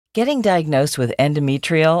Getting diagnosed with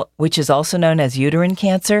endometrial, which is also known as uterine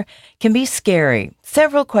cancer, can be scary.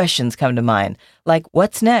 Several questions come to mind, like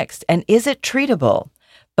what's next and is it treatable?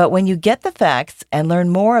 But when you get the facts and learn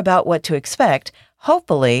more about what to expect,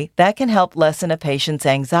 hopefully that can help lessen a patient's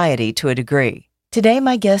anxiety to a degree. Today,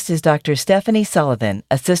 my guest is Dr. Stephanie Sullivan,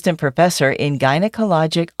 Assistant Professor in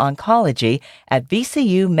Gynecologic Oncology at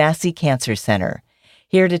VCU Massey Cancer Center.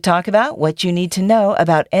 Here to talk about what you need to know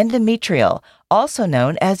about endometrial, also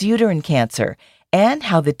known as uterine cancer, and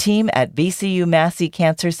how the team at VCU Massey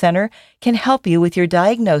Cancer Center can help you with your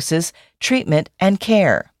diagnosis, treatment, and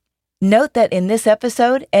care. Note that in this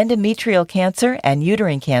episode, endometrial cancer and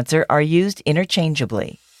uterine cancer are used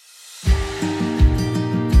interchangeably.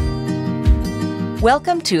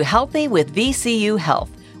 Welcome to Healthy with VCU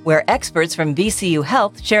Health, where experts from VCU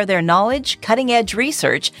Health share their knowledge, cutting-edge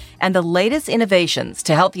research, and the latest innovations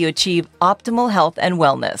to help you achieve optimal health and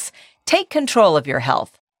wellness. Take control of your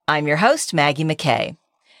health. I'm your host, Maggie McKay.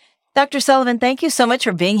 Dr. Sullivan, thank you so much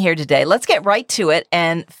for being here today. Let's get right to it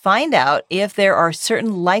and find out if there are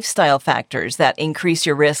certain lifestyle factors that increase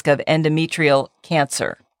your risk of endometrial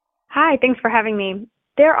cancer. Hi, thanks for having me.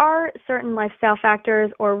 There are certain lifestyle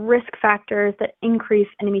factors or risk factors that increase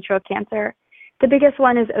endometrial cancer. The biggest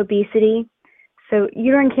one is obesity. So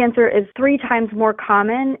uterine cancer is 3 times more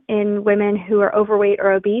common in women who are overweight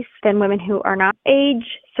or obese than women who are not. Age,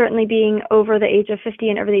 certainly being over the age of 50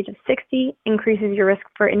 and over the age of 60, increases your risk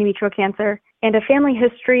for endometrial cancer. And a family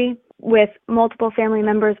history with multiple family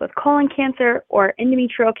members with colon cancer or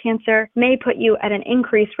endometrial cancer may put you at an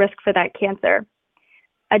increased risk for that cancer.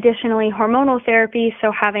 Additionally, hormonal therapy,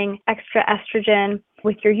 so having extra estrogen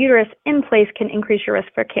with your uterus in place, can increase your risk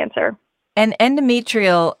for cancer. And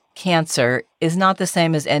endometrial cancer is not the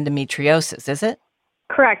same as endometriosis, is it?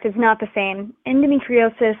 Correct, it's not the same.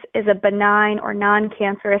 Endometriosis is a benign or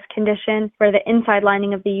non-cancerous condition where the inside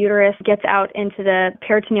lining of the uterus gets out into the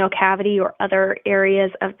peritoneal cavity or other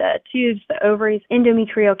areas of the tubes, the ovaries.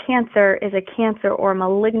 Endometrial cancer is a cancer or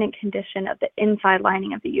malignant condition of the inside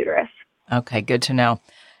lining of the uterus. Okay, good to know.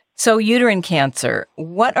 So uterine cancer,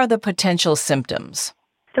 what are the potential symptoms?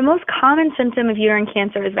 The most common symptom of uterine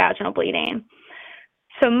cancer is vaginal bleeding.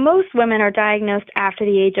 So most women are diagnosed after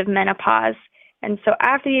the age of menopause. And so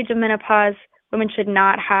after the age of menopause, women should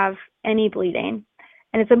not have any bleeding.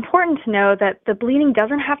 And it's important to know that the bleeding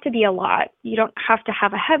doesn't have to be a lot. You don't have to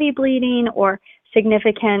have a heavy bleeding or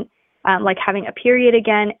significant, like having a period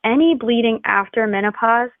again. Any bleeding after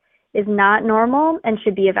menopause is not normal and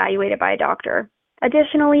should be evaluated by a doctor.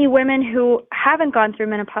 Additionally, women who haven't gone through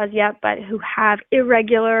menopause yet but who have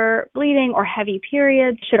irregular bleeding or heavy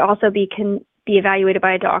periods should also be evaluated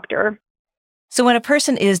by a doctor. So when a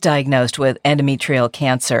person is diagnosed with endometrial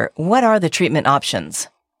cancer, what are the treatment options?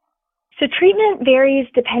 So treatment varies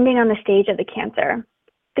depending on the stage of the cancer.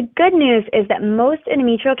 The good news is that most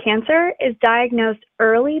endometrial cancer is diagnosed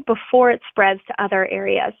early before it spreads to other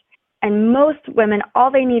areas. And most women,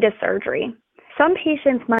 all they need is surgery. Some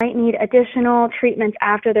patients might need additional treatments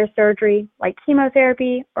after their surgery, like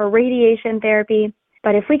chemotherapy or radiation therapy.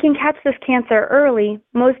 But if we can catch this cancer early,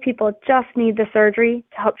 most people just need the surgery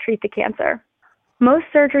to help treat the cancer. Most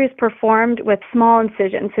surgery is performed with small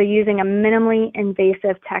incisions, so using a minimally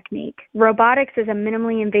invasive technique. Robotics is a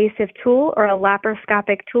minimally invasive tool or a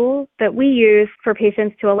laparoscopic tool that we use for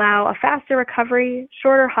patients to allow a faster recovery,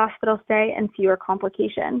 shorter hospital stay, and fewer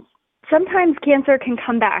complications. Sometimes cancer can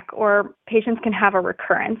come back or patients can have a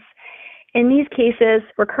recurrence. In these cases,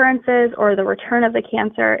 recurrences or the return of the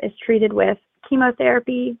cancer is treated with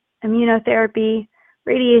chemotherapy, immunotherapy,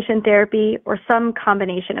 radiation therapy, or some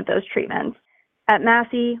combination of those treatments. At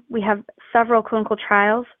Massey, we have several clinical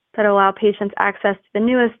trials that allow patients access to the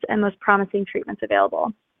newest and most promising treatments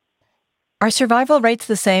available. Are survival rates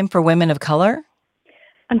the same for women of color?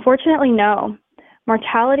 Unfortunately, no.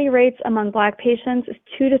 Mortality rates among Black patients is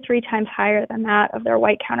 2 to 3 times higher than that of their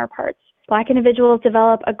white counterparts. Black individuals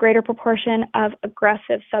develop a greater proportion of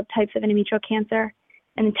aggressive subtypes of endometrial cancer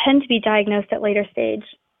and tend to be diagnosed at later stage.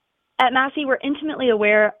 At Massey, we're intimately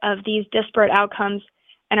aware of these disparate outcomes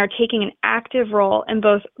and are taking an active role in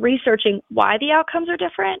both researching why the outcomes are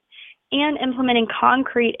different and implementing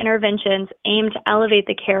concrete interventions aimed to elevate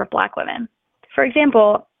the care of Black women. For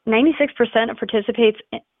example, 96% of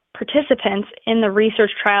participants in the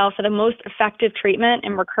research trial for the most effective treatment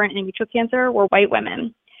in recurrent endometrial cancer were white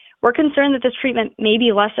women. We're concerned that this treatment may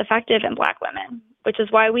be less effective in Black women, which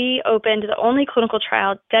is why we opened the only clinical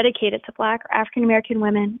trial dedicated to Black or African American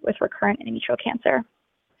women with recurrent endometrial cancer.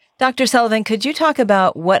 Dr. Sullivan, could you talk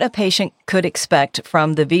about what a patient could expect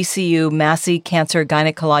from the VCU Massey Cancer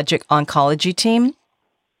Gynecologic Oncology team?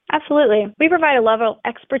 Absolutely. We provide a level of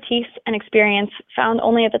expertise and experience found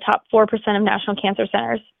only at the top 4% of national cancer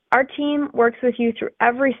centers. Our team works with you through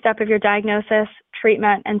every step of your diagnosis,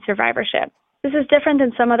 treatment, and survivorship. This is different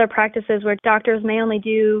than some other practices where doctors may only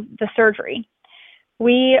do the surgery.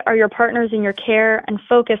 We are your partners in your care and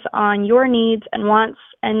focus on your needs and wants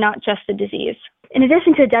and not just the disease. In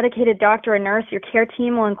addition to a dedicated doctor and nurse, your care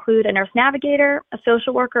team will include a nurse navigator, a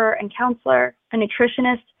social worker and counselor, a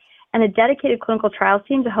nutritionist, and a dedicated clinical trials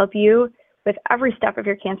team to help you with every step of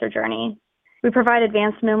your cancer journey. We provide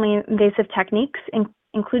advanced minimally invasive techniques,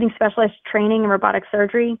 including specialized training in robotic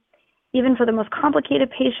surgery, even for the most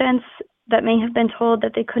complicated patients that may have been told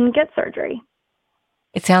that they couldn't get surgery.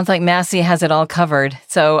 It sounds like Massey has it all covered.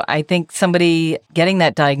 So I think somebody getting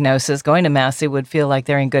that diagnosis, going to Massey, would feel like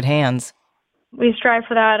they're in good hands. We strive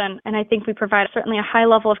for that, and I think we provide certainly a high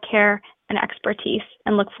level of care and expertise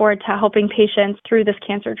and look forward to helping patients through this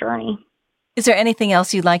cancer journey. Is there anything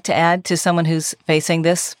else you'd like to add to someone who's facing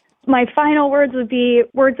this? My final words would be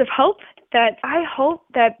words of hope, that I hope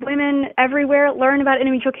that women everywhere learn about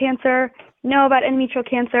endometrial cancer, know about endometrial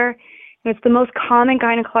cancer. It's the most common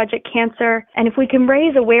gynecologic cancer. And if we can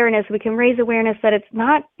raise awareness that it's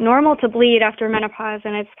not normal to bleed after menopause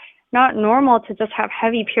and it's not normal to just have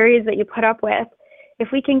heavy periods that you put up with.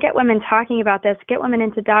 If we can get women talking about this, get women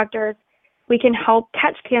into doctors, we can help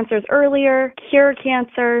catch cancers earlier, cure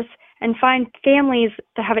cancers, and find families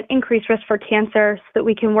that have an increased risk for cancer so that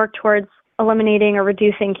we can work towards eliminating or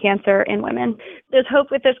reducing cancer in women. There's hope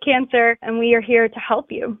with this cancer, and we are here to help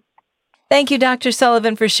you. Thank you, Dr.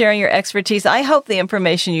 Sullivan, for sharing your expertise. I hope the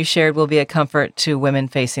information you shared will be a comfort to women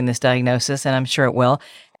facing this diagnosis, and I'm sure it will.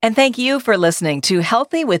 And thank you for listening to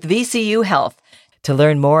Healthy with VCU Health. To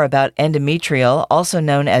learn more about endometrial, also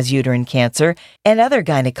known as uterine cancer, and other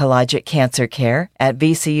gynecologic cancer care at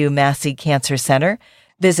VCU Massey Cancer Center,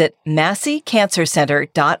 visit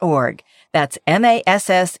masseycancercenter.org. That's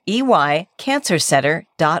MASSEY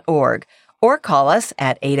cancercenter.org. Or call us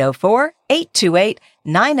at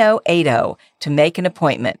 804-828-9080 to make an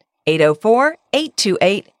appointment.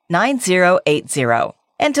 804-828-9080.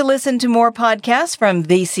 And to listen to more podcasts from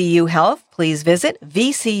VCU Health, please visit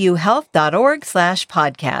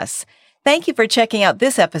vcuhealth.org/podcasts. Thank you for checking out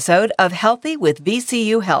this episode of Healthy with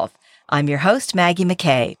VCU Health. I'm your host, Maggie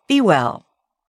McKay. Be well.